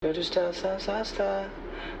You're just style.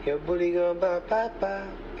 Your booty go ba.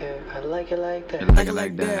 Yeah, I like it like that. Like it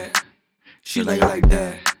like that. She like it like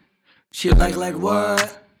that. She like it like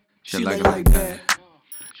what? She like it like that.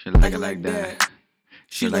 She like it like that.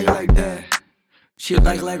 She like it like that. She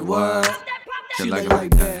like it like what? She like it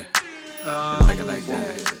like that. Like it like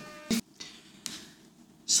that.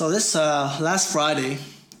 So this last Friday,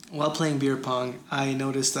 while playing beer pong, I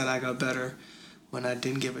noticed that I got better when I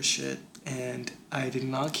didn't give a shit, and I did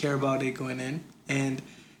not care about it going in, and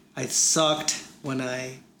I sucked when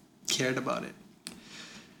I cared about it.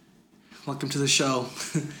 Welcome to the show,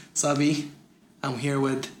 Sabi. I'm here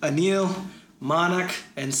with Anil, Manak,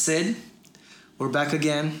 and Sid. We're back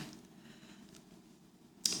again.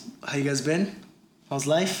 How you guys been? How's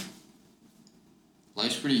life?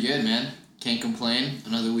 Life's pretty good, man. Can't complain.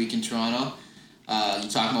 Another week in Toronto. You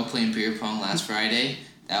talking about playing beer pong last Friday.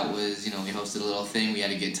 That was, we hosted a little thing. We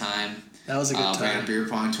had a good time. That was a good We had time. a beer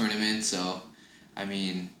pong tournament, so, you're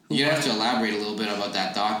going to have to elaborate a little bit about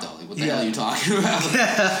that thought, though. Like, what the hell are you talking about?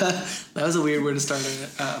 That was a weird way to start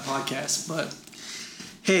a podcast, but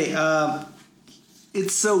hey,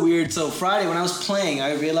 it's so weird. So Friday, when I was playing,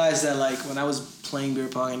 I realized that like when I was playing beer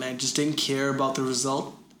pong and I just didn't care about the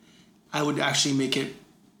result, I would actually make it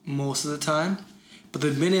most of the time. But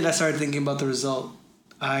the minute I started thinking about the result,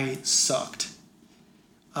 I sucked.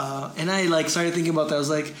 And I started thinking about that. I was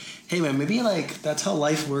like, hey man, maybe that's how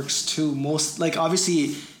life works too. Most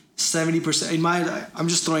obviously 70% I'm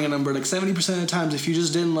just throwing a number, 70% of the times if you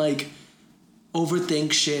just didn't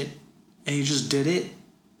overthink shit and you just did it,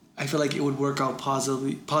 I feel like it would work out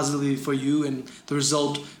positively for you and the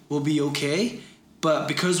result will be okay. But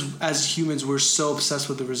because as humans we're so obsessed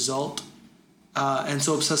with the result, and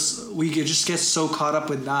so obsessed, we just get so caught up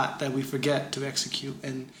with that we forget to execute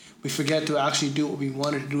and we forget to actually do what we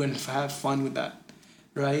wanted to do and have fun with that,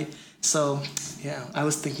 right? So, yeah, I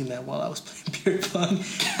was thinking that while I was playing beer pong,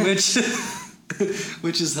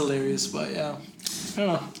 which is hilarious, but yeah, I don't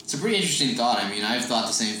know. It's a pretty interesting thought. I've thought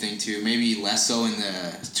the same thing too. Maybe less so in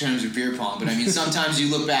the terms of beer pong, but sometimes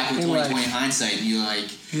you look back with 20/20 hindsight and you're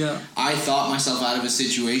like, yeah, I thought myself out of a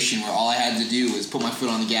situation where all I had to do was put my foot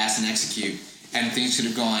on the gas and execute, and things could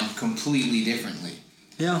have gone completely differently.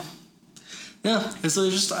 Yeah. Yeah, and so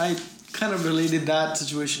I kind of related that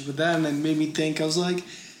situation with them and made me think, I was like,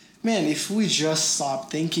 man, if we just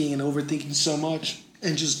stopped thinking and overthinking so much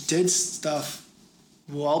and just did stuff,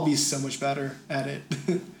 we'll all be so much better at it.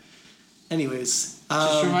 Anyways.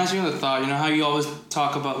 Just reminds me of the thought, how you always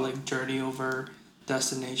talk about journey over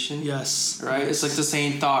destination? Yes. Right? It's the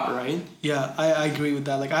same thought, right? Yeah, I agree with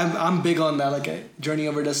that. I'm big on that, a journey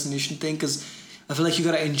over destination thing, because I feel like you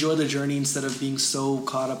gotta enjoy the journey instead of being so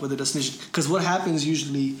caught up with the destination. Because what happens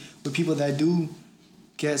usually with people that do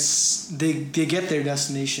they get their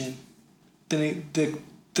destination, then the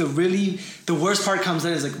worst part comes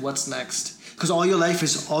in is what's next? Because all your life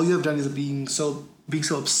is all you have done is being so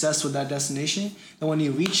obsessed with that destination, and when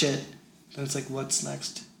you reach it, then it's what's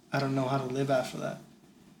next? I don't know how to live after that.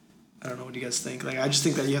 I don't know what you guys think. I just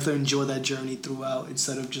think that you have to enjoy that journey throughout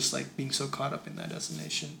instead of just being so caught up in that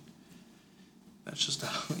destination. That's just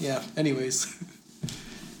yeah. Anyways,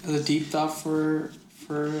 The deep thought for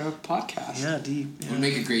a podcast. Yeah, deep. Yeah. It would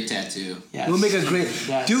make a great tattoo. Yes. It would make a great.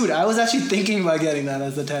 Yes. Dude, I was actually thinking about getting that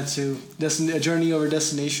as a tattoo. A journey over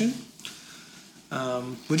destination.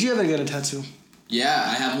 Would you ever get a tattoo? Yeah,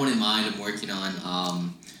 I have one in mind I'm working on.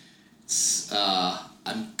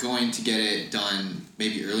 I'm going to get it done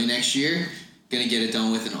maybe early next year. Gonna get it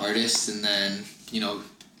done with an artist and then,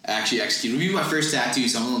 actually execute. It'll be my first tattoo,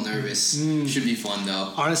 so I'm a little nervous. Should be fun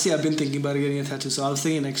though. Honestly, I've been thinking about getting a tattoo, so I was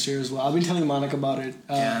thinking next year as well. I've been telling Monica about it.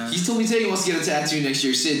 He's told me today he wants to get a tattoo next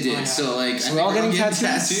year. Sid did. So I think we're all getting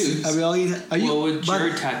tattoos. Are we all? Are you? What would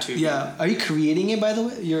your tattoo? Yeah. Are you creating it, by the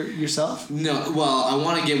way? Yourself? No. Well, I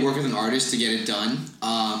want to work with an artist to get it done.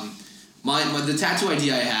 The tattoo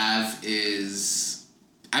idea I have is,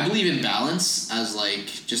 I believe in balance as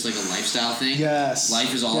just a lifestyle thing. Yes.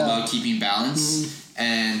 Life is all about keeping balance.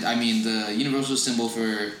 And the universal symbol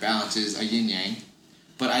for balance is a yin yang,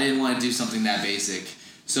 but I didn't want to do something that basic.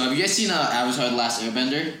 So have you guys seen Avatar: The Last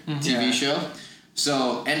Airbender TV show?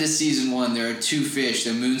 So end of season 1, there are 2 fish,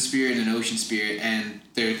 the moon spirit and an ocean spirit, and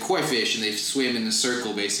they're koi fish, and they swim in a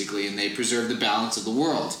circle basically, and they preserve the balance of the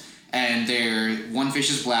world. And one fish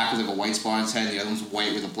is black with a white spot on its head, and the other one's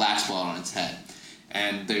white with a black spot on its head,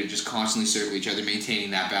 and they just constantly circle each other, maintaining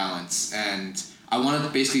that balance. And I wanted to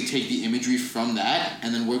basically take the imagery from that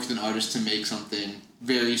and then work with an artist to make something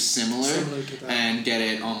very similar to that. And get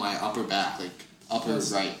it on my upper back, upper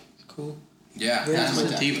right. Cool. Yeah, Very that's cool. my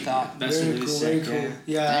That's a deep thought. That's very really cool. sick. Very cool.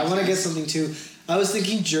 Yeah, I want to get something too. I was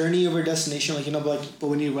thinking journey over destination, like, you know, but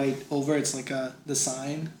when you write over, it's like the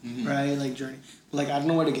sign, right? Like journey. Like, I don't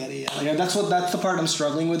know where to get it yet. Like, that's the part I'm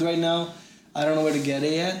struggling with right now. I don't know where to get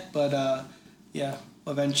it yet, but yeah,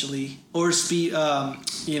 eventually. Or speed,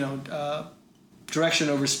 direction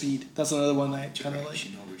over speed. That's another one I kind of like.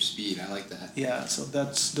 Direction over speed. I like that. Yeah, so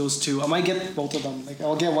that's those two. I might get both of them. Like,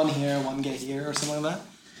 I'll get one here, one get here, or something like that.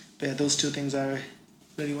 But yeah, those two things I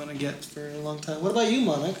really want to get for a long time. What about you,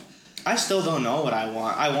 Monik? I still don't know what I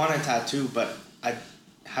want. I want a tattoo, but I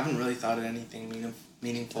haven't really thought of anything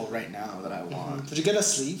meaningful right now that I want. Did you get a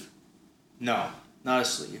sleeve? No, not a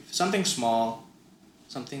sleeve. Something small,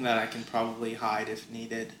 something that I can probably hide if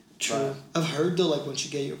needed. True. I've heard though, like once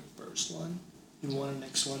you get your first one, you want a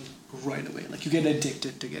next one right away. Like you get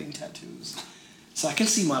addicted to getting tattoos. So I can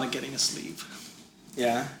see Monik getting a sleeve.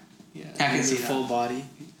 Yeah. Yeah. I can see a full body.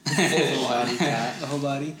 Full body tat. A whole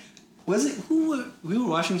body. Was it we were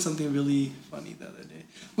watching something really funny the other day.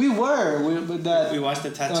 We watched the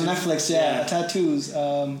tattoo on Netflix. Yeah. Tattoos.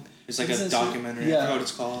 It's like a documentary. Yeah. I forgot what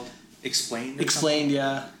it's called. Explained.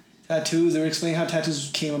 Yeah. Tattoos. They were explaining how tattoos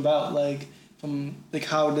came about, like from like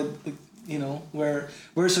how did where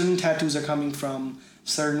certain tattoos are coming from.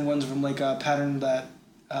 Certain ones from like a pattern that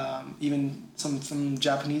even some from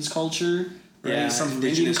Japanese culture. Right? Yeah, some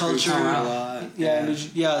indigenous Indian culture. a lot.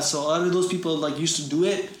 Yeah. So a lot of those people like used to do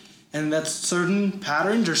it, and that certain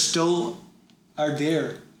patterns are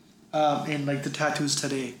there, in like the tattoos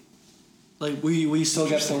today. Like we still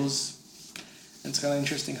get those. It's kind of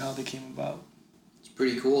interesting how they came about. It's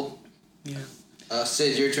pretty cool. Yeah.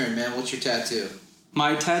 Sid, your turn, man. What's your tattoo?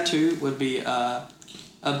 My tattoo would be a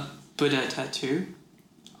Buddha tattoo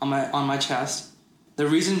on my chest. The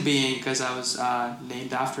reason being because I was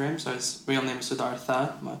named after him, so his real name is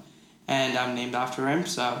Siddhartha, and I'm named after him,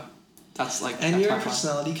 so that's like. And that's your my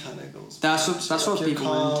personality kind of goes. That's what you're people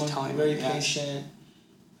calm, were telling very me. Yeah. patient.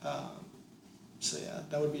 So yeah,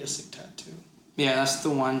 that would be a sick tattoo. Yeah, that's the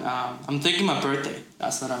one. I'm thinking my birthday.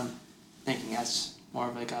 That's what I'm thinking as more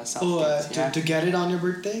of like a self. To get it on your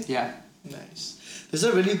birthday? Yeah. Nice. There's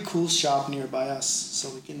a really cool shop nearby us, so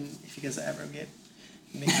we can, if you guys ever get,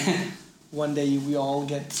 maybe one day we all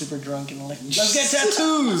get super drunk and like, let's get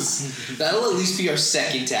tattoos! That'll at least be our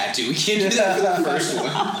second tattoo. We can't do that for the first one.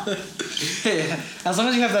 Hey, as long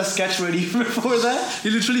as you have that sketch ready before that,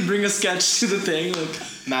 you literally bring a sketch to the thing, like...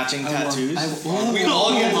 Matching tattoos. We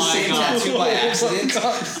all get the same tattoo by accident.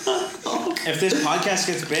 If this podcast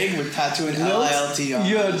gets big, we're tattooing LILT on.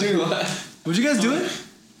 Yeah, dude. Would you guys do it?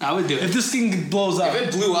 I would do it. If this thing blows up. If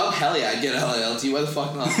it blew up, hell yeah, I'd get LILT. Why the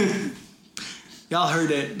fuck not? Y'all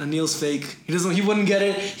heard it. Anil's fake. He wouldn't get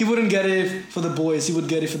it. He wouldn't get it for the boys. He would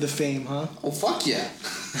get it for the fame, huh? Oh, fuck yeah.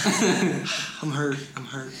 I'm hurt.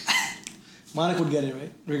 Monik would get it,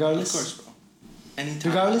 right? Regardless? Of course, bro.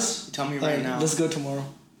 Anytime. Regardless? You tell me right now. Let's go tomorrow.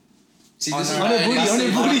 See, this is On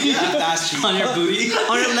your booty. Left ass cheek. On your booty.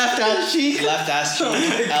 On your left ass cheek. Left ass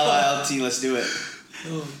cheek. LILT. Let's do it.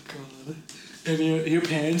 Oh, God. If your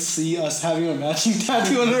parents see us having a matching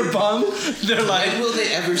tattoo on our bum, they're like... When will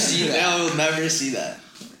they ever see that? They'll never see that.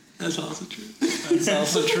 That's also true. That's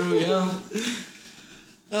also true, yeah.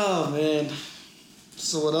 Oh, man.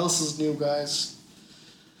 So what else is new, guys?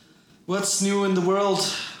 What's new in the world?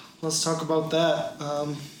 Let's talk about that.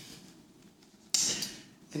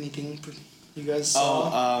 Anything you guys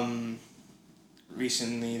saw?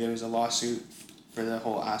 Recently there was a lawsuit for the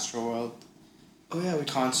whole Astroworld Oh yeah, we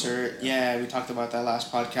concert. Yeah, we talked about that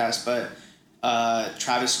last podcast, but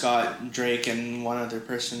Travis Scott, Drake, and one other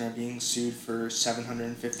person are being sued for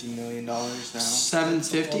 $750 million now.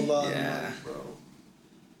 $750? Yeah, bro.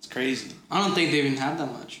 It's crazy. I don't think they even have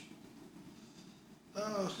that much.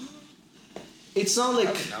 It's not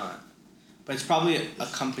like Probably not. But it's probably a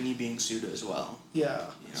company being sued as well. yeah.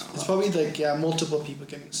 You know, It's probably like multiple people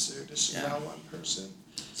getting sued. It's not one person.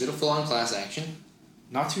 Is it a full-on class action?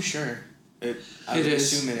 Not too sure. I It would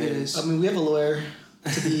is. assume it is. I mean, we have a lawyer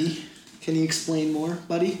to be. Can you explain more,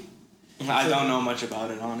 buddy? I don't know much about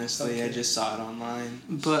it, honestly. Okay. I just saw it online.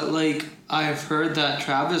 But like I've heard that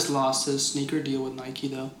Travis lost his sneaker deal with Nike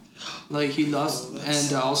though. Like he lost,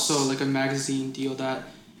 and also like a magazine deal that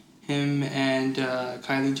him and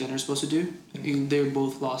Kylie Jenner are supposed to do. They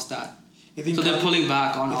both lost that. You think So they're pulling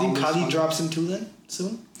back on You all think this Kylie money. drops him too then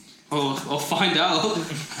soon? Oh, I'll find out.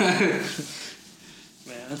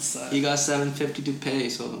 Man, that sucks. You got $750 to pay,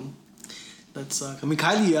 so That sucks. I mean,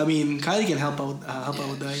 Kylie can help out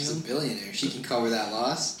with that. She's You a know? billionaire. She can cover that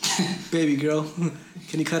loss. Baby girl,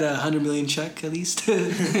 can you cut a $100 million check at least?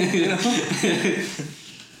 You know?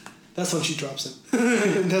 That's when she drops him.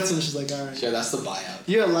 That's when she's like, all right, Sure, that's the buyout.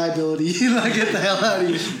 you're a liability. Like, get the hell out of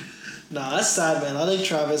here. Nah, that's sad, man. I like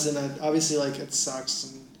Travis, and obviously, like, it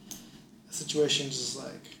sucks, and the situation's just,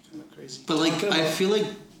 like, kind of crazy. But, like, I feel like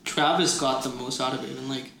Travis got the most out of it, and,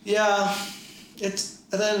 like... Yeah, it's,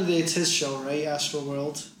 at the end of the day, it's his show, right? Astro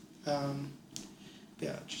World.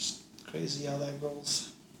 Yeah, just crazy how that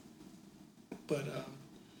goes. But,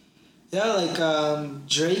 yeah, like,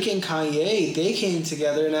 Drake and Kanye, they came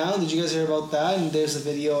together now. Did you guys hear about that? And there's a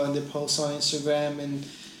video and they post on Instagram and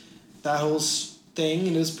that whole thing.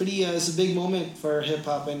 And it was pretty, it's a big moment for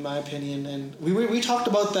hip-hop, in my opinion. And we talked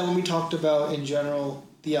about that when we talked about, in general,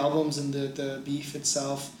 the albums and the beef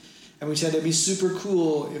itself. And we said it'd be super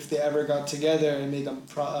cool if they ever got together and made an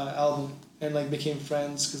album and, like, became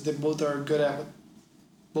friends, because they both are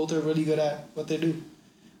really good at what they do,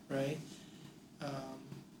 right?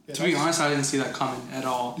 Yeah, to be honest, I didn't see that coming at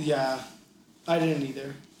all. Yeah, I didn't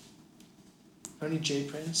either. Only Jay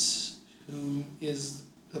Prince, who is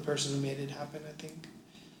the person who made it happen, I think.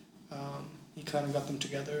 He kind of got them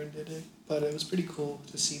together and did it, but it was pretty cool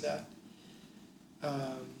to see that.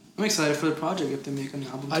 I'm excited for the project if they make an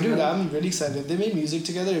album together. I'm really excited. If they made music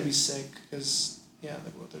together, it'd be sick, because, yeah,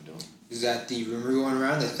 that's what they're doing. Is that the rumor going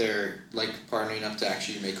around that they're, like, partnering up to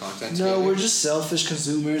actually make content together? No, we're just selfish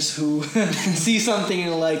consumers who see something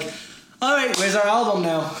and are like, all right, where's our album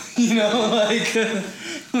now? You know, like,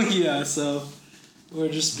 yeah, so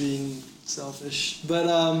we're just being selfish. But,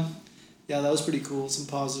 yeah, that was pretty cool. Some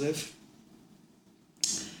positive.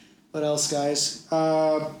 What else, guys?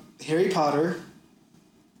 Harry Potter.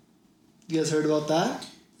 You guys heard about that?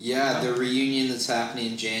 Yeah, the reunion that's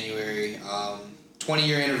happening in January.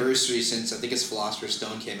 20-year anniversary since, I think it's Philosopher's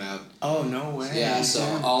Stone came out. Oh, no way. Yeah, so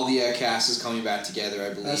all the cast is coming back together,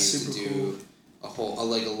 I believe, to do cool. a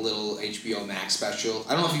little HBO Max special.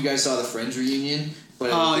 I don't know if you guys saw the Friends reunion,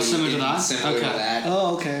 but it's similar to that? Similar to that.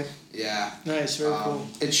 Oh, okay. Yeah. Nice, very cool.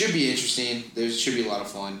 It should be interesting. There should be a lot of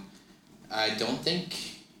fun. I don't think...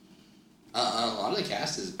 a lot of the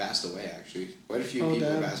cast has passed away, actually. Quite a few people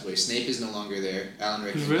have passed away. Snape is no longer there. Alan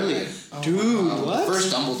Rickman Really? died. Dude, what? The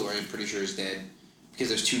first Dumbledore, I'm pretty sure, is dead. Because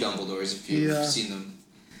there's two Dumbledores, if you've seen them.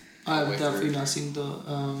 I've definitely not seen the...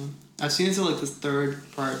 I've seen it to, like, the third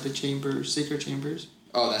part, the Secret Chambers.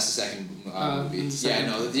 Oh, that's the second movie.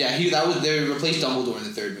 They replaced Dumbledore in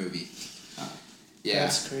the third movie. Yeah.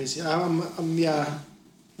 That's crazy. Yeah.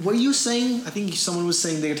 What are you saying? I think someone was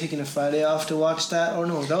saying they were taking a Friday off to watch that. Or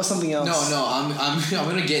no, that was something else. No, I'm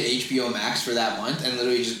gonna get HBO Max for that month and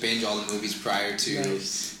literally just binge all the movies prior to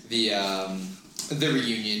the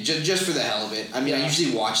reunion, just for the hell of it. I mean, I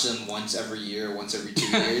usually watch them once every year, once every 2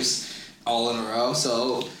 years, all in a row.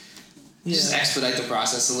 So just expedite the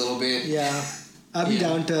process a little bit. Yeah. I'd be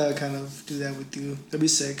down to kind of do that with you. That'd be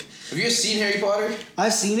sick. Have you guys seen Harry Potter?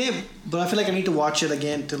 I've seen it, but I feel like I need to watch it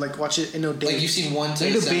again to, like, watch it in a day. Like, you've seen 1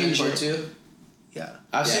 to 7 part 2? Yeah.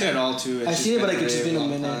 I've seen it all too. I've seen it, but like it's just been a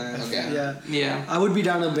minute. Okay. Yeah. I would be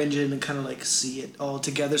down to binge it and kind of like see it all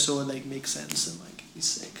together so it like makes sense and like be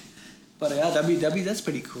sick. But yeah, that's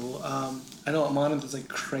pretty cool. I know Monmouth is like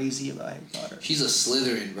crazy about Harry Potter. She's a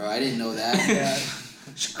Slytherin, bro. I didn't know that. Yeah.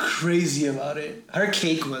 She's crazy about it. Her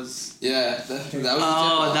cake was... Yeah, that was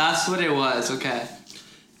Oh, that's what it was. Okay.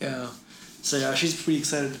 Yeah. So yeah, she's pretty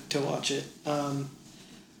excited to watch it. Pokemon.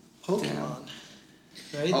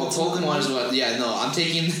 Right? Oh, Pokemon is what... Yeah, no, I'm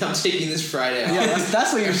taking this Friday off. Yeah,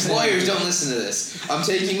 that's what you're saying. Employers, don't listen to this. I'm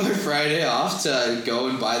taking my Friday off to go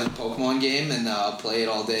and buy the Pokemon game and play it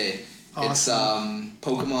all day. Awesome. It's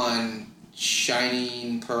Pokemon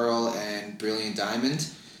Shining Pearl and Brilliant Diamond.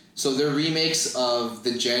 So they're remakes of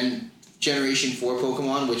the Generation 4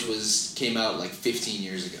 Pokemon, which came out like 15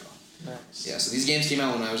 years ago. Nice. Yeah, so these games came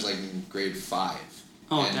out when I was like in grade 5.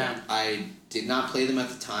 Oh, and damn. I did not play them at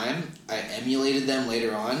the time. I emulated them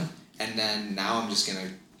later on, and then now I'm just gonna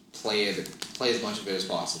play as much of it as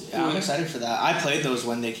possible. Yeah, I'm excited for that. I played those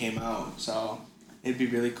when they came out, so it'd be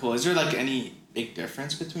really cool. Is there like any big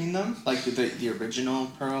difference between them, like the original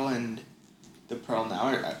Pearl and the Pearl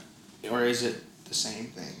now, or is it the same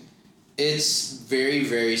thing? It's very,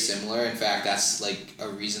 very similar. In fact, that's like a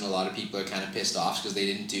reason a lot of people are kind of pissed off because they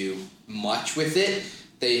didn't do much with it.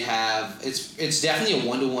 They have it's definitely a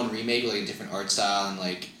 1-to-1 remake with like a different art style and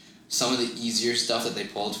like some of the easier stuff that they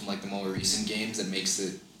pulled from like the more recent games that makes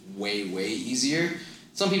it way, way easier.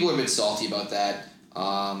 Some people are a bit salty about that.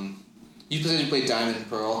 You specifically played Diamond and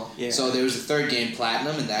Pearl. Yeah. So there was a third game,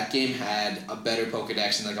 Platinum, and that game had a better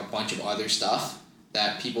Pokédex and like a bunch of other stuff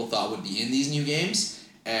that people thought would be in these new games.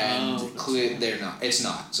 And they're not. It's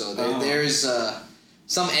not. So there's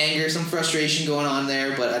some anger, some frustration going on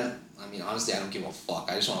there, but I mean, honestly, I don't give a fuck.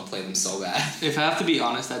 I just want to play them so bad. If I have to be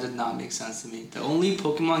honest, that did not make sense to me. The only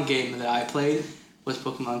Pokemon game that I played was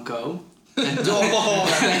Pokemon Go. And, Oh,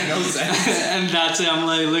 that makes no sense. and that's it. I'm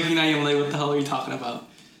like looking at you. I'm like, what the hell are you talking about?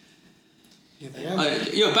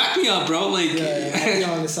 Yo, back me up, bro. Like, I'll be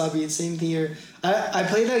honest. I'll be same thing here. I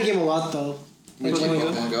played that game a lot though. Which one,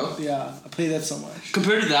 Pokemon Go? Yeah, I played that so much.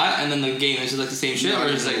 compared to that, and then the game, is it like the same shit, or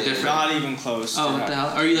is it like different? Not even close. Oh, to what that. the hell?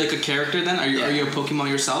 Are you like a character then? Are you a Pokemon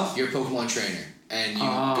yourself? You're a Pokemon trainer, and you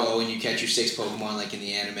go and you catch your 6 Pokemon like in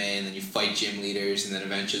the anime, and then you fight gym leaders, and then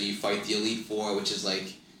eventually you fight the Elite Four, which is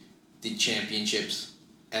like the championships,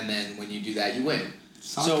 and then when you do that, you win.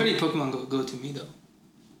 Sounds pretty Pokemon Go to me though.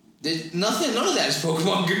 None of that is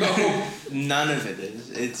Pokemon Go. None of it is.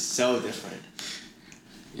 It's so different.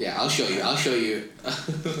 Yeah, I'll show you.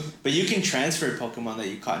 But you can transfer Pokemon that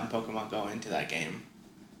you caught in Pokemon Go into that game.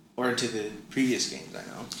 Or into the previous games, I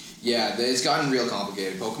know. Yeah, it's gotten real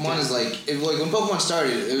complicated. Pokemon is like when Pokemon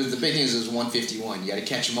started, the big thing is it was 151. You got to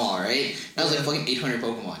catch them all, right? That was like fucking 800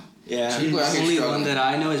 Pokemon. Yeah. So people are out The here only struggling. one that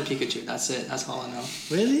I know is Pikachu. That's it. That's all I know.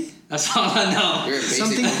 Really? That's all I know. You're a basic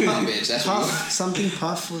Something Pokemon bitch. That's what you are. Puff. Something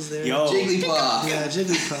Puff was there. Yo. Jigglypuff. Yeah,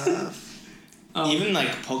 Jigglypuff. Even like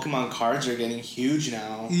Pokemon cards are getting huge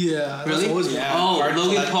now. Yeah. Really? That's always Yeah. Oh, card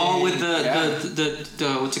Logan Paul collecting. with Yeah.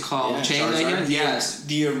 the what's it called? Yeah, Chain Charizard. right here? Yes.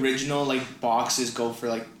 The original like boxes go for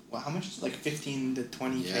like how much is it? Like 15 to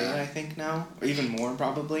 20K Yeah. I think now, or even more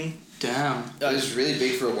probably. Damn. It was really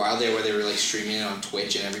big for a while there where they were like streaming it on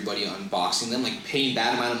Twitch and everybody unboxing them, like paying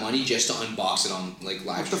that amount of money just to unbox it on like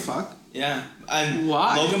live What the stream. fuck? Yeah, and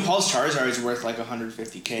Why? Logan Paul's Charizard is worth like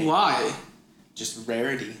 150K. Why? Just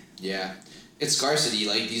rarity. Yeah. It's scarcity.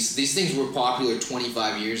 Like these things were popular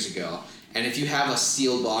 25 years ago. And if you have a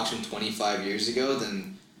sealed box from 25 years ago,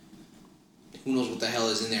 then who knows what the hell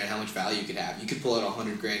is in there and how much value you could have. You could pull out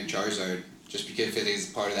 $100 grand Charizard just because it is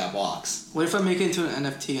part of that box. What if I make it into an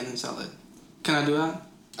NFT and then sell it? Can I do that?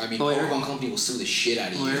 I mean, Lawyer. Pokemon Company will sue the shit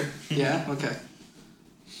out of you. Where? Yeah. Okay.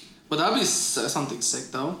 But that'd be something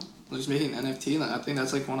sick though. Just making an NFT, and I think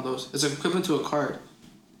that's like one of those. It's equivalent to a card.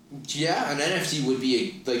 Yeah, an NFT would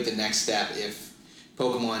be like the next step if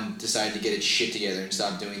Pokemon decided to get its shit together and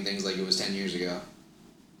stop doing things like it was 10 years ago.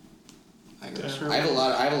 I guess. Yeah. I have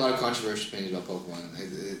a lot of controversial opinions about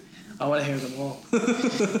Pokemon. I want to hear them all.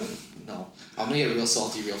 No, I'm gonna get real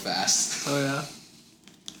salty real fast. Oh yeah.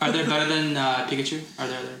 Are they better than Pikachu? Are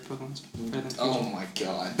there other Pokemons better than Pikachu? Oh my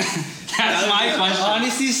god. That's my question.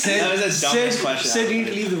 Honestly, Sid, That was the dumbest Sid, question Sid, I've you need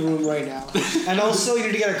to leave the room right now. And also, you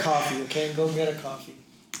need to get a coffee, okay? Go get a coffee.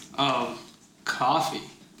 Oh, coffee.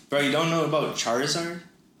 Bro, you don't know about Charizard?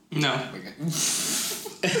 No. Oh my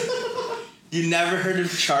god. You never heard of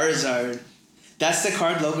Charizard? That's the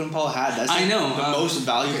card Logan Paul had. That's I know, the most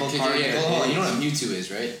valuable Okay, card. yeah, hold on. You know what Mewtwo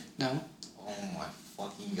is, right? No. Oh my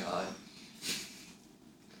fucking god.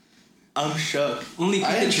 I'm shook. Only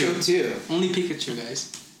I am shook Pikachu. too. Only Pikachu,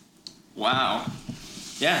 guys. Wow.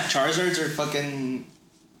 Yeah, Charizards are fucking.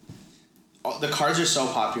 The cards are so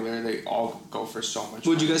popular; they all go for so much.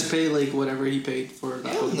 Would you money. guys pay like whatever he paid for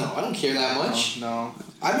that? Hell Pokemon? no, I don't care that much. No.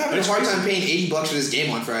 I'm having a It's hard crazy. time paying $80 for this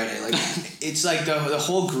game on Friday. Like, It's like the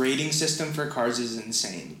whole grading system for cards is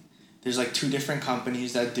insane. There's like 2 different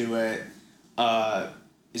companies that do it.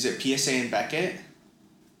 Is it PSA and Beckett?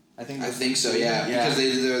 I think so, yeah. Because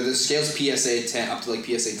the scale's PSA 10 up to like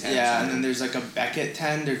PSA 10. Yeah, and then there's like a Beckett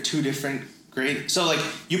 10. They're 2 different grades. So like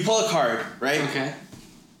you pull a card, right? Okay.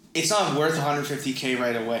 It's not worth 150K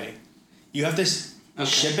right away. You have to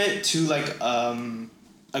ship it to like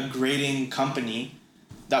a grading company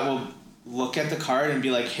that will look at the card and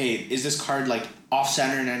be like, hey, is this card like off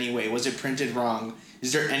center in any way? Was it printed wrong?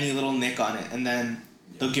 Is there any little nick on it? And then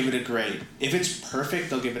they'll give it a grade. If it's perfect,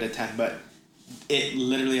 they'll give it a 10. But it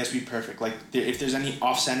literally has to be perfect. Like if there's any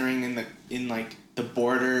off centering in like the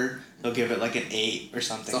border, they'll give it like an 8 or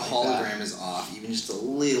something. the like hologram that. is off, even just a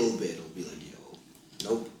little bit, it'll be like, yo,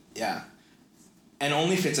 nope. Yeah. And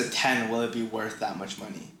only if it's a 10 will it be worth that much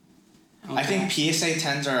money. Okay. I think PSA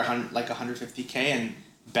 10s are like 150K, and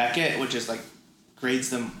Beckett, which is like grades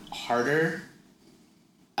them harder,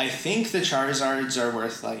 I think the Charizards are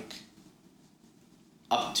worth like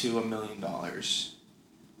up to $1 million.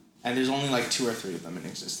 And there's only like 2 or 3 of them in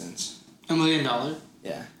existence. $1 million?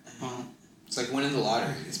 Yeah. Oh, It's like winning the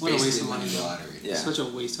lottery. It's What a waste basically of money, winning the though. lottery. Yeah. Such a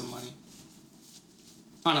waste of money.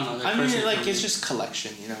 I don't know. that I mean, person like, for me. it's just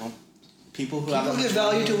collection, you know? People who People have give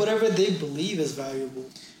value to whatever they believe is valuable.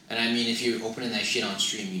 And I mean, if you're opening that shit on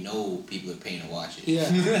stream, you know people are paying to watch it.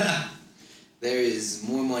 Yeah. There is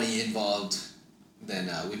more money involved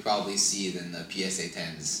than we probably see than the PSA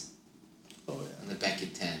 10s Oh yeah, and the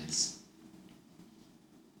Beckett 10s.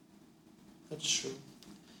 that's true.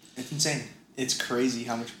 It's insane. It's crazy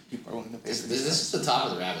how much people are willing to pay This for this this. is the top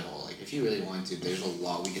of the rabbit hole. Like, if you really want to, there's a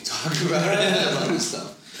lot we could talk about. A lot of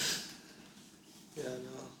stuff.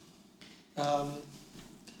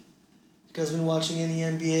 You guys been watching any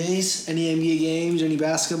NBAs? Any NBA games? Any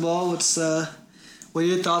basketball? What are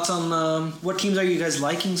your thoughts on what teams are you guys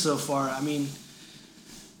liking so far? I mean,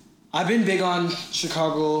 I've been big on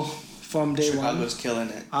Chicago from day one. Chicago's killing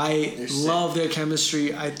it. I love their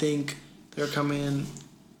chemistry. I think they're coming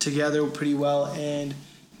together pretty well, and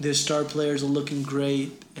their star players are looking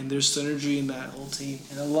great, and there's synergy in that whole team.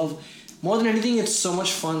 And I love, more than anything, it's so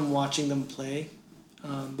much fun watching them play.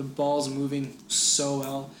 The ball's moving so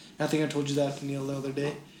well. And I think I told you that, Neil, the other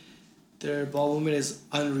day. Their ball movement is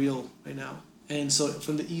unreal right now. And so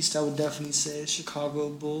from the East, I would definitely say Chicago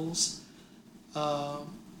Bulls. And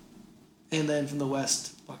then from the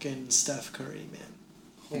West, fucking Steph Curry, man.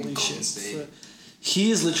 Holy shit. State. He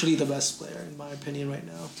is literally the best player, in my opinion, right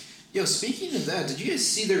now. Yo, speaking of that, did you guys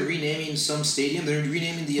see they're renaming some stadium? They're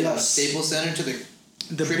renaming the Staples Center to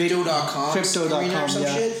the Crypto.com arena or some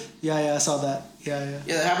shit? Yeah, I saw that. Yeah.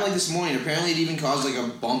 Yeah, that happened like this morning. Apparently it even caused like a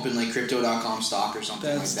bump in like Crypto.com stock or something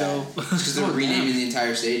That's like dope. that. Because they're renaming the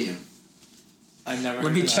entire stadium. I've never.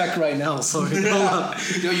 Let me check right now. Sorry.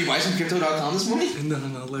 Yo, you buy some Crypto.com this morning?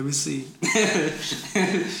 No. Let me see.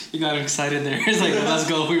 You got excited there. It's like, let's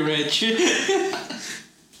go, we're rich.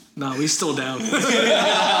 No, we still down.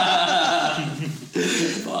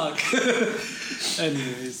 Fuck.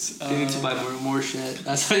 Anyways, They need to buy more shit.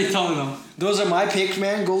 That's what he's telling them. those are my picks,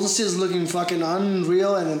 man. Golden State is looking fucking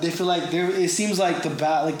unreal, and they feel like it seems like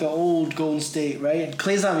the old Golden State, right? And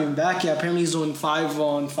Clay's not even back yet. Apparently, he's doing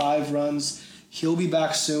 5-on-5 runs. He'll be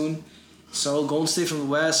back soon. So Golden State from the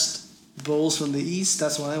West, Bulls from the East.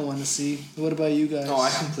 That's what I want to see. What about you guys? Oh, I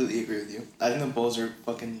completely agree with you. I think the Bulls are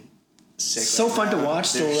fucking sick. So right fun to now.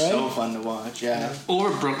 watch, They're though, right? So fun to watch. Yeah.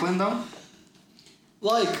 Over Brooklyn, though?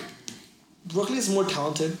 Like, Brooklyn is more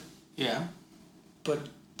talented, Yeah. but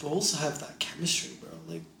Bulls have that chemistry, bro.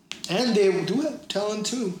 Like, and they do have talent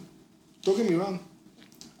too. Don't get me wrong.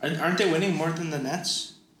 Aren't they winning more than the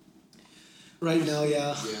Nets? Right now, yeah. Yeah,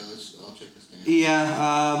 I'll check this game.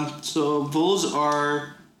 Yeah, so Bulls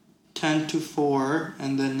are 10-4,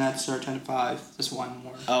 and the Nets are 10-5. Just one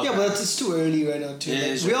more. Oh, Yeah, but it's too early right now too. It Like,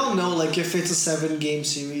 is we all early. know, like, if it's a 7-game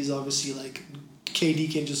series, obviously, like,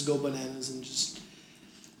 KD can just go bananas and just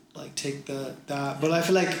like take that. But I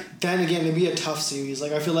feel like then again it'd be a tough series.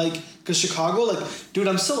 Like I feel like because Chicago, like, dude,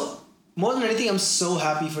 more than anything, I'm so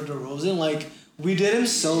happy for DeRozan. Like we did him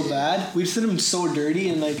so bad, we did him so dirty,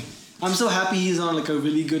 and like I'm so happy he's on like a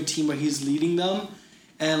really good team where he's leading them,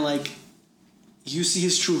 and like you see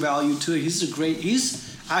his true value too.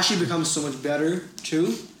 He's actually become so much better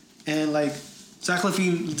too, and like. Zach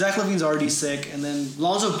LaVine's already sick, and then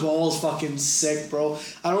Lonzo Ball's fucking sick, bro.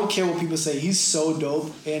 I don't care what people say. He's so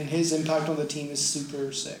dope, and his impact on the team is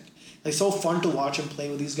super sick. Like, so fun to watch him play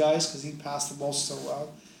with these guys because he passed the ball so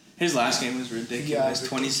well. His last game was ridiculous. Yeah, ridiculous.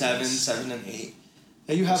 27, 7, and 8.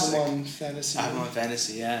 Yeah, you have Sick. him on fantasy. I have him on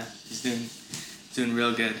fantasy. Yeah, he's doing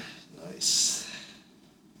real good. Nice.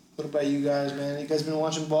 What about you guys, man? You guys been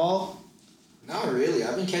watching ball? Not really.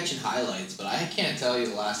 I've been catching highlights, but I can't tell you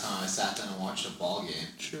the last time I sat down and watched a ball game.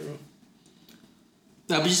 True.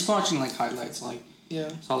 I'll be just watching like highlights, like Yeah.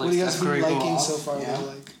 So, like, what do you guys Steph been Curry go liking off? so far? Yeah. Though?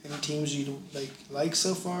 Like any teams you like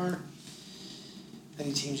so far?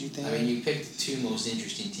 Any teams you think? I mean, you picked the two most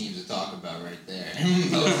interesting teams to talk about right there.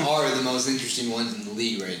 Those are the most interesting ones in the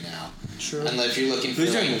league right now. True. And if you're looking for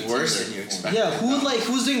Who's like, doing worse teams than you that expect? Yeah,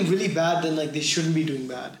 who's doing really bad then like they shouldn't be doing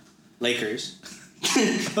bad? Lakers.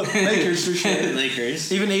 Lakers for sure.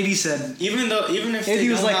 Lakers. Even AD said. Even if AD they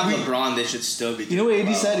was don't like, have we- LeBron, they should still be. You know what AD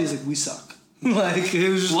doing said? well. He's like, we suck. Like it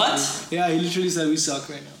was just What? Yeah, he literally said we suck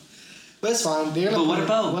right now. But it's fine. They're But what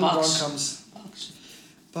about when Bucks? LeBron comes?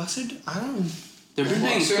 Bucks are. I don't. They're doing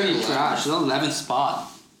Bucks are pretty 11th. trash. They're 11th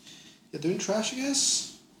spot. Yeah, doing trash. I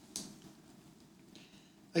guess.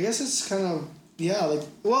 I guess it's kind of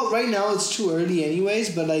like right now it's too early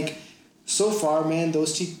anyways. But like so far, man,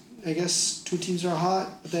 those I guess two teams are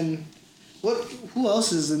hot. But then who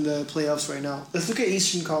else is in the playoffs right now? Let's look at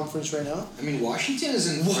Eastern Conference right now. I mean, Washington is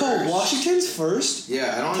in Whoa, first. Washington's first.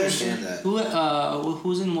 Yeah, I don't understand that.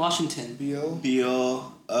 Who's in Washington?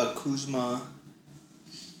 Beal. Kuzma.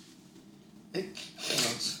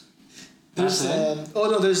 There's That's it?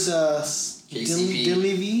 there's KCP.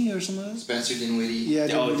 Dinwiddie or something like that. Spencer Dinwiddie. Yeah,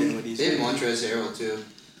 Dinwiddie's They have good. Montrezl Harrell too.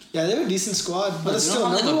 Yeah, they're a decent squad, but it's They still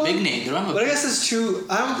don't have number like a one. big name. They don't have a But I guess it's true.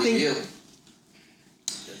 I don't Bradley think Beal.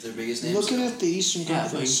 That's their biggest name. looking still. at the Eastern Yeah, but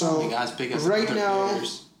Conference. he's So not as big as right other now,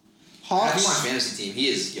 players. I have him on Hawks, fantasy team. He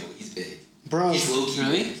is, he's big. bro. He's low key.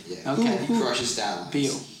 Really? Big. Yeah. Okay. He crushes stat lines.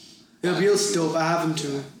 Beal. Yeah, Beal's dope. I have him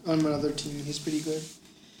too on my other team. He's pretty good.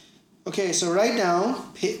 Okay, so right now,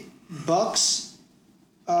 Bucks,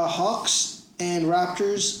 Hawks, and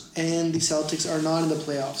Raptors and the Celtics are not in the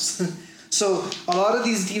playoffs. So a lot of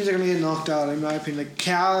these teams are gonna get knocked out, in my opinion. Like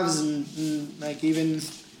Cavs and like even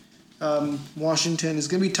Washington, it's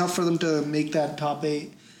gonna be tough for them to make that top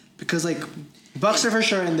 8 because like Bucks are for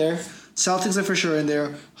sure in there, Celtics are for sure in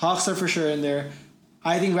there, Hawks are for sure in there.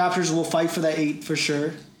 I think Raptors will fight for that 8 for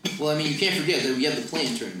sure. Well, I mean, you can't forget that we have the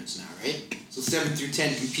play-in tournaments now, right? So 7 through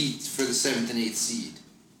 10 compete for the 7th and 8th seed.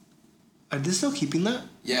 Are they still keeping that?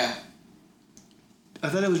 Yeah. I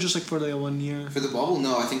thought it was just like for like 1 year. For the bubble,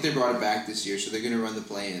 no. I think they brought it back this year, so they're going to run the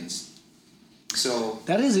play-ins. So...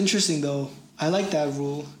 That is interesting, though. I like that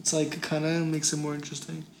rule. It's like, it kind of makes it more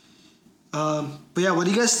interesting. But yeah, what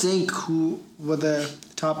do you guys think? Who were the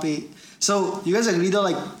top 8? So, you guys agree, though,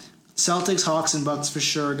 like, Celtics, Hawks, and Bucks for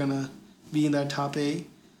sure are going to be in that top 8.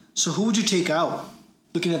 So, who would you take out?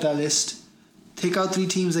 Looking at that list. Take out 3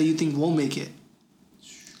 teams that you think won't make it.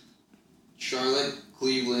 Charlotte,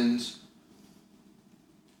 Cleveland...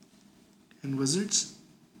 And Wizards?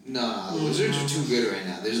 No, the Wizards are too good right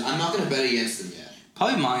now. I'm not going to bet against them yet.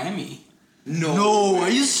 Probably Miami. No, are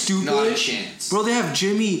you stupid? Not a chance. Bro, they have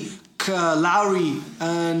Jimmy, Lowry,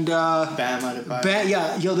 and... Bam Adebayo.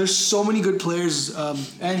 yeah, yo, there's so many good players.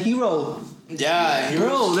 And Hero. Yeah,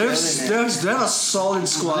 Bro, they're a solid I didn't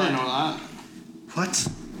squad. know that. What?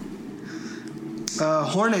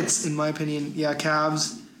 Hornets, in my opinion. Yeah,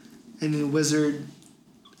 Cavs. And then Wizard.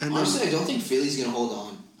 And Honestly, I don't think Philly's going to hold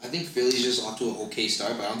on. I think Philly's just off to an okay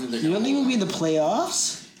start, but I don't think they're going to you don't think we'll be in the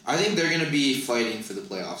playoffs? I think they're going to be fighting for the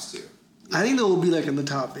playoffs, too. I think they will be like in the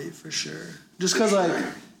top 8 for sure. Just because, like,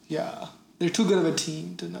 yeah, they're too good of a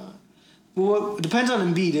team to not. Well, it depends on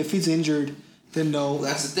Embiid. If he's injured, then no. Well,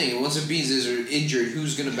 that's the thing. Once Embiid is injured,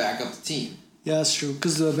 who's going to back up the team? Yeah, that's true.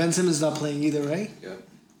 Because Ben Simmons not playing either, right? Yep.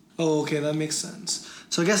 Oh, okay, that makes sense.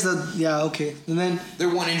 So I guess that, yeah, okay. And then...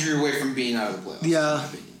 They're one injury away from being out of the playoffs. Yeah. In my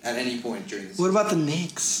opinion, at any point during the season. What about the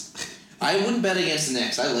Knicks? I wouldn't bet against the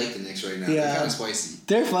Knicks. I like the Knicks right now. Yeah. They're kind of spicy.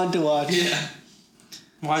 They're fun to watch. Yeah.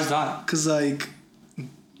 Why is that? Because, like...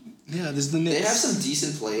 Yeah, there's the Knicks. They have some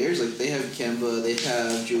decent players. Like, they have Kemba. They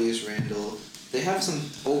have Julius Randle. They have some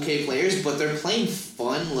okay players, but they're playing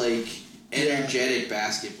fun, like, energetic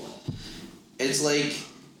basketball. It's like...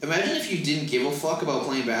 Imagine if you didn't give a fuck about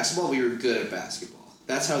playing basketball, but you were good at basketball.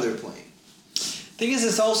 That's how they're playing. Thing is,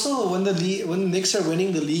 it's also when the Knicks are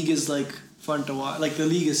winning, the league is like fun to watch. Like the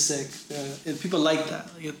league is sick. And people like that.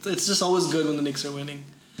 Like, it's just always good when the Knicks are winning.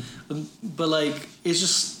 But like it's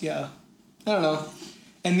just I don't know.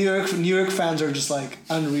 And New York fans are just like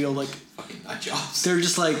unreal. Like Fucking nut jobs. they're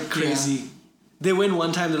just like crazy. Yeah. They win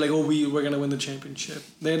one time, they're like, oh, we're gonna win the championship.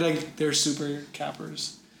 They're super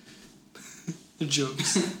cappers.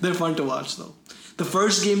 Jokes. They're fun to watch though. The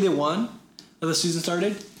first game they won, when the season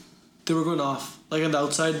started, they were going off. Like on the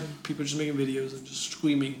outside, people just making videos and just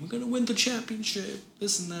screaming, "We're gonna win the championship!"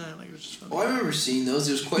 This and that. Like it was just fun. Oh, I remember seeing those.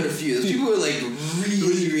 There's quite a few. Those people were like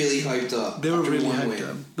really, really hyped up. They were after really one hyped win.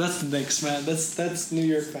 up. That's the Knicks, man. That's New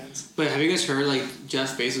York fans. Wait, have you guys heard like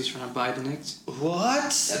Jeff Bezos trying to buy the Knicks?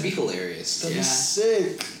 What? That'd be hilarious. That'd be Yeah.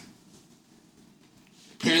 sick.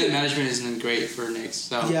 Apparently, the management isn't great for Knicks.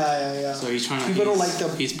 So Yeah. So he's trying to. People don't like the.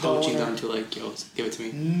 He's the poaching owner. them to like, yo, give it to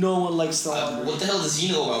me. No one likes the owner. What the hell does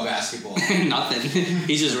he know about basketball? Nothing.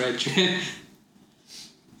 He's just rich.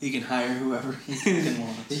 He can hire whoever he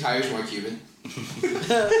wants. He hires Mark Cuban. But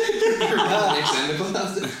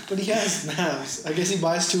he has Mavs. I guess he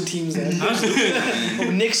buys 2 teams then.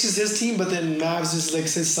 Knicks is his team, but then Mavs is like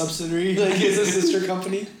his subsidiary, like his sister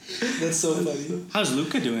company. That's so funny. How's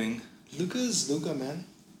Luca doing? Luca's Luca, man.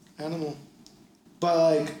 Animal. But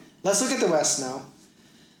like, let's look at the West now.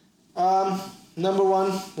 Number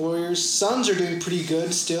 1, Warriors. Suns are doing pretty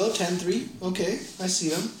good still, 10-3. Okay, I see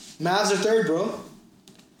them. Mavs are 3rd, bro.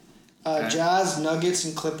 Okay. Jazz, Nuggets,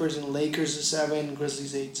 and Clippers, and Lakers are 7, and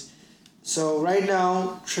Grizzlies 8. So right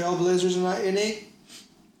now, Trailblazers are not in it.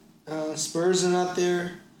 Spurs are not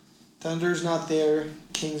there. Thunder's not there.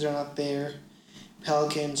 Kings are not there.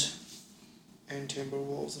 Pelicans, and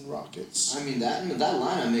Timberwolves and Rockets. I mean, that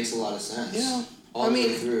lineup makes a lot of sense. Yeah. All the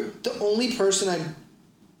way through. The only person I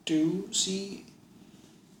do see...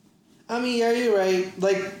 I mean, yeah, you're right.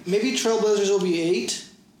 Like, maybe Trailblazers will be 8.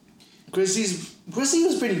 Grizzly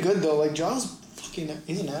was pretty good, though. Like, John's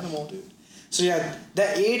he's an animal, dude. So, yeah,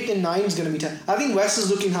 that 8 and 9 is going to be 10. I think West is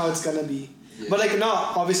looking how it's going to be. Yeah. But, like,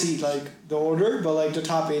 not obviously, like, the order, but, like, the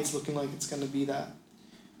top 8's looking like it's going to be that.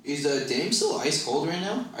 Is Dame still ice cold right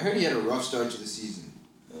now? I heard he had a rough start to the season.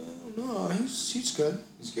 No, he's good.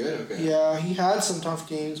 He's good? Okay. Yeah, he had some tough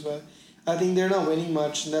games, but I think they're not winning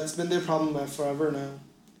much, and that's been their problem forever now.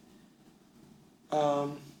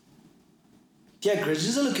 Yeah,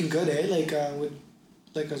 Grizzlies are looking good, eh?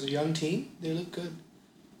 Like as a young team, they look good.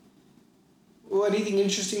 Well, anything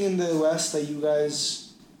interesting in the West that you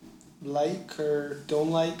guys like or don't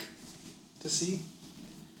like to see?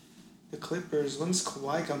 The Clippers. When's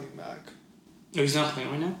Kawhi coming back? Oh, he's not playing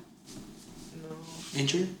right now? No,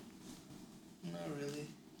 Injured? not really.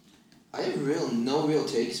 I have no real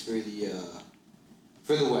takes for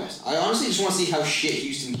the West. I honestly just want to see how shit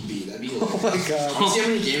Houston can be. That'd be hilarious. Oh my god. I want to see how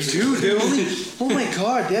many games Dude, they only... Oh my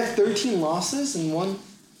god, they have 13 losses and one...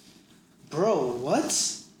 Bro,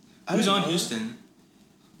 what? I Who's don't on know. Houston?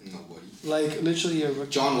 Nobody. Like, literally a...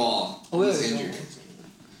 John Wall. Oh, yeah, He's John injured.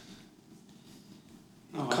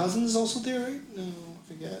 Wall. Oh, Cousins is also there, right? No, I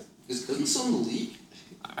forget. Is Cousins still in the league?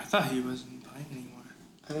 I thought he wasn't playing anymore.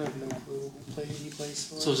 I don't have no clue who he plays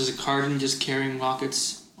for. So is this Harden just carrying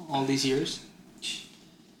Rockets all these years?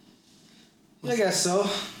 I guess so.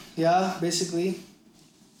 Yeah, basically.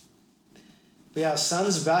 But yeah,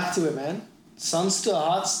 Suns back to it, man. Suns to a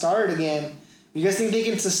hot start again. You guys think they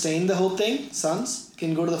can sustain the whole thing? Suns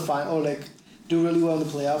can go to the final, or like do really well in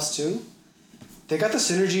the playoffs too. They got the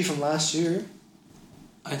synergy from last year.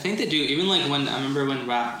 I think they do. Even like when I remember when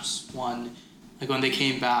Raps won, like when they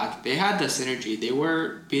came back, they had the synergy. They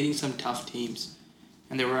were beating some tough teams,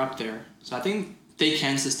 and they were up there. So I think they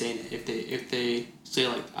can sustain it if they stay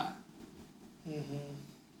like that. Mm-hmm.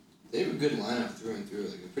 They have a good lineup through and through,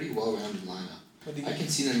 like a pretty well-rounded lineup. I can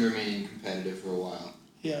see them remaining competitive for a while.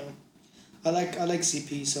 Yeah, I like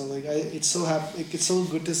CP. So like it's so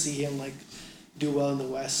good to see him like do well in the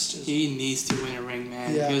West. He needs to win a ring,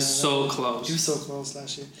 man. Yeah, He was so close. He was so close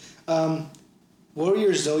last year.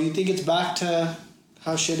 Warriors though, you think it's back to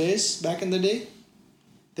how shit is back in the day?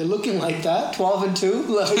 They're looking like that, 12-2.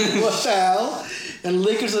 Like what the hell? And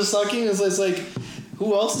Lakers are sucking. It's like,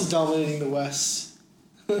 who else is dominating the West?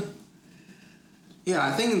 Yeah,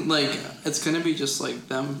 I think like it's gonna be just like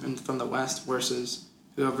them from the West versus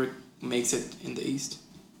whoever makes it in the East.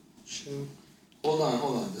 True. Hold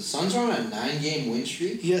on. The Suns are on a 9-game win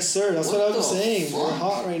streak? Yes, sir. That's what I was saying. fuck? We're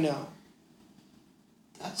hot right now.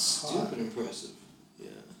 That's Hot. stupid impressive. Yeah.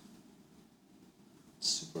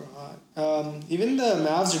 Super hot. Even the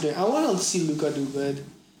Mavs are doing. I want to see Luka do good.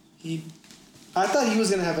 I thought he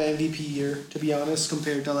was gonna have an MVP year, to be honest,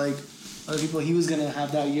 compared to like other people. He was gonna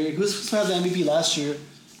have that year. He was supposed to have the MVP last year,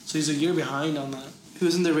 so he's a year behind on that.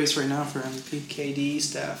 Who's in the race right now for MVP? KD,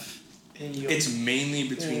 Steph, and Jokic. It's mainly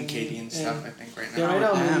between And- KD and Steph, I think, right now. Yeah, right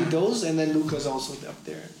now damn. maybe those, and then Luka's also up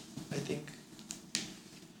there. I think.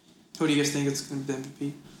 Who do you guys think is gonna be the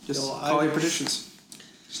MVP? Just Yo, call I- your predictions.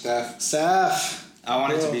 Steph. I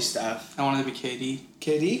want it to Bro. be Steph. I want it to be KD.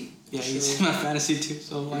 KD. Yeah, he's Sure. in my fantasy too.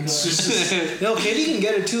 So why not? No, KD can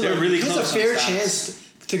get it too. They're Like, really he has a close on fair stats. chance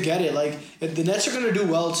to get it. Like if the Nets are gonna do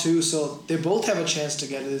well too, so they both have a chance to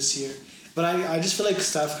get it this year. But I just feel like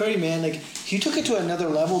Steph Curry, man, like he took it to another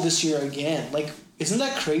level this year again. Like, isn't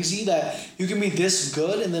that crazy that you can be this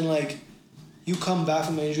good and then like you come back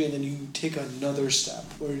from an injury and then you take another step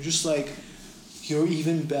where you're just like you're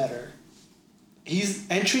even better. He's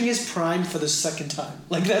entering his prime for the second time.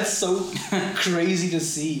 Like that's so crazy to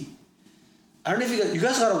see. I don't know if you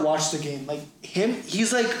guys gotta watch the game. Like him,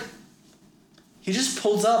 he's like, he just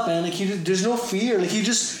pulls up, man. Like there's no fear. Like he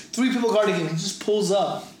just 3 people guarding him. He just pulls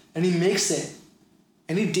up and he makes it,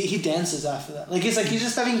 and he dances after that. Like it's like he's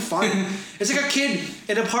just having fun. It's like a kid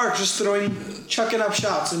in a park just chucking up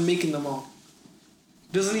shots and making them all.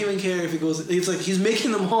 Doesn't even care if he goes. It's like he's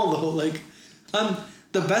making them all though. Like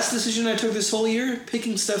the best decision I took this whole year,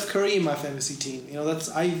 picking Steph Curry in my fantasy team. You know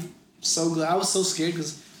I'm so glad. I was so scared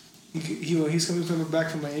because. He's coming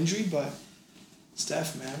back from my injury, but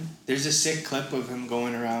Steph, man. There's a sick clip of him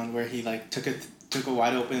going around where he like took a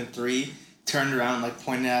wide open 3, turned around, like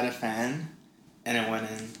pointed at a fan, and it went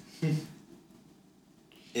in.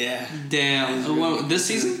 Yeah. Damn. It was really- This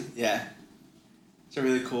season? Yeah. It's a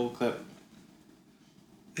really cool clip.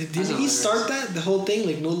 Didn't That's he hilarious. start that? The whole thing?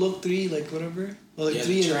 Like, no look 3, like, whatever? Or like Yeah,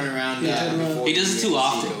 3 turn around. Yeah, turn around. He does it too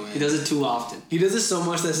often. He does it too often. He does it so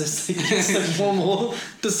much that it's like normal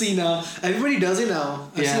to see now. Everybody does it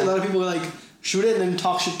now. I see Yeah. a lot of people like shoot it and then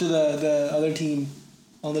talk shit to the other team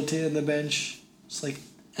on the bench. It's like...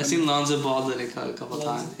 I've seen Lonzo Ball did it a couple Lonzo,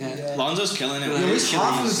 times. Yeah. yeah. Lonzo's killing it. Yeah, with Yo, his he's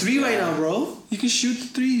hot from the threes. 3 right now, bro. You can shoot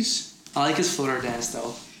the 3s. I like his floater dance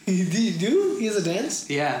though. You do? He has a dance?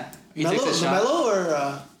 Yeah. He Mello, takes a shot. LaMelo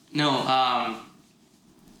or... No,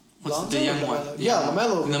 what's Lonzo the young or one? LaMelo? Yeah,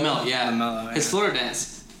 LaMelo. LaMelo, yeah. LaMelo, His yeah. floater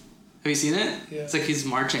dance. Have you seen it? Yeah. It's like he's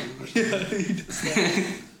marching. Yeah, he does that.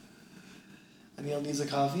 Anil needs a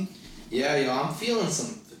coffee. Yeah, I'm feeling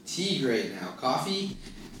some fatigue right now. Coffee,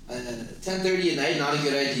 10:30 at night, not a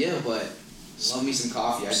good idea, but love me some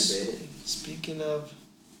coffee. I debate it. Speaking of,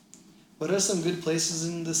 what are some good places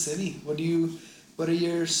in the city? What do you What are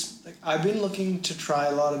yours? Like, I've been looking to try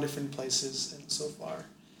a lot of different places, and so far,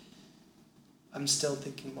 I'm still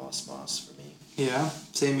thinking Moss for me. Yeah,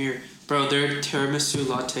 same here. Bro, their tiramisu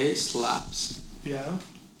latte slaps. Yeah.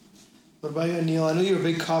 What about you, Neil? I know you're a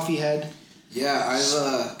big coffee head. Yeah,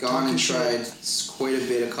 I've gone and tried quite a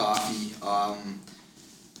bit of coffee.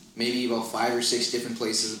 Maybe about 5 or 6 different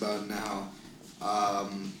places about now.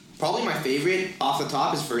 Probably my favorite off the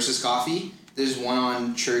top is Versus Coffee. There's one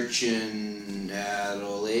on Church in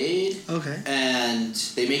Adelaide. Okay. And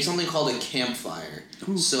they make something called a campfire.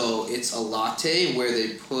 Ooh. So it's a latte where they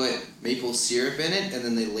put maple syrup in it, and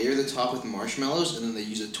then they layer the top with marshmallows, and then they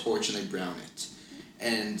use a torch and they brown it.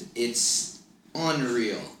 And it's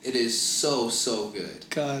unreal. It is so, so good.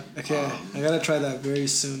 God, okay. I gotta try that very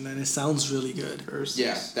soon, and it sounds really good. Versus.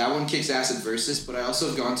 Yeah, that one kicks ass at Versus, but I also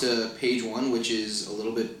have gone to Page One, which is a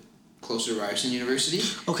little bit closer to Ryerson University.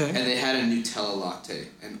 Okay. And they had a Nutella latte.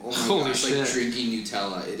 And oh my Holy gosh, shit. like drinking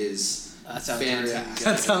Nutella. It is That sounds fantastic.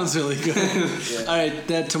 That sounds really good. Yeah. All right,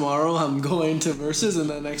 then tomorrow I'm going to Versus, and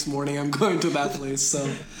the next morning I'm going to that place. So,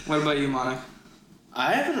 What about you, Monik?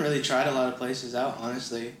 I haven't really tried a lot of places out,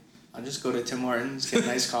 honestly. I'll just go to Tim Hortons, get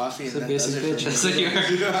nice coffee, It's and a that does basic it bitch. for That's me. what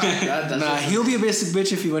you are. That does nah, it for he'll me. be a basic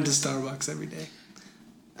bitch if he went to Starbucks every day.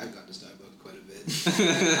 I've gone to Starbucks quite a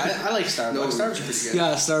bit. I like Starbucks. No, Starbucks is pretty good.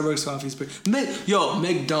 Yeah, Starbucks coffee's pretty.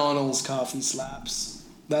 McDonald's coffee slaps.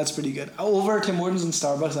 That's pretty good. Over Tim Hortons and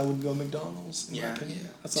Starbucks, I would go McDonald's. In my Yeah, opinion. yeah.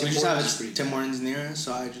 That's So we all. just Hortons is have pretty Tim Hortons near us,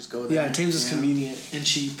 so I just go there. Yeah, Tim's is convenient and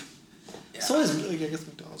cheap. Yeah. So is I guess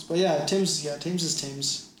McDonald's, but yeah, Tim's is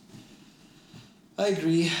Tim's. I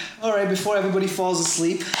agree. All right, before everybody falls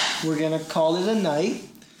asleep, we're gonna call it a night.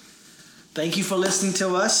 Thank you for listening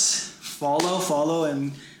to us. Follow,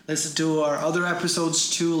 and listen to our other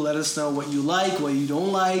episodes too. Let us know what you like, what you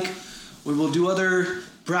don't like. We will do other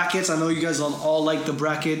brackets. I know you guys all like the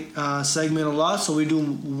bracket segment a lot, so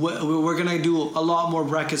we're gonna do a lot more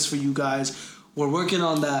brackets for you guys. We're working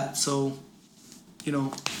on that, so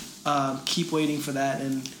keep waiting for that,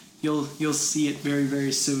 and you'll see it very,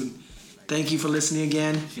 very soon. Thank you for listening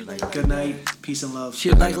again. Good night. Peace and love.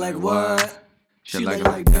 She like what? She like it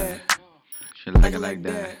like that. She like it like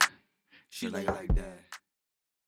that. She like it like that.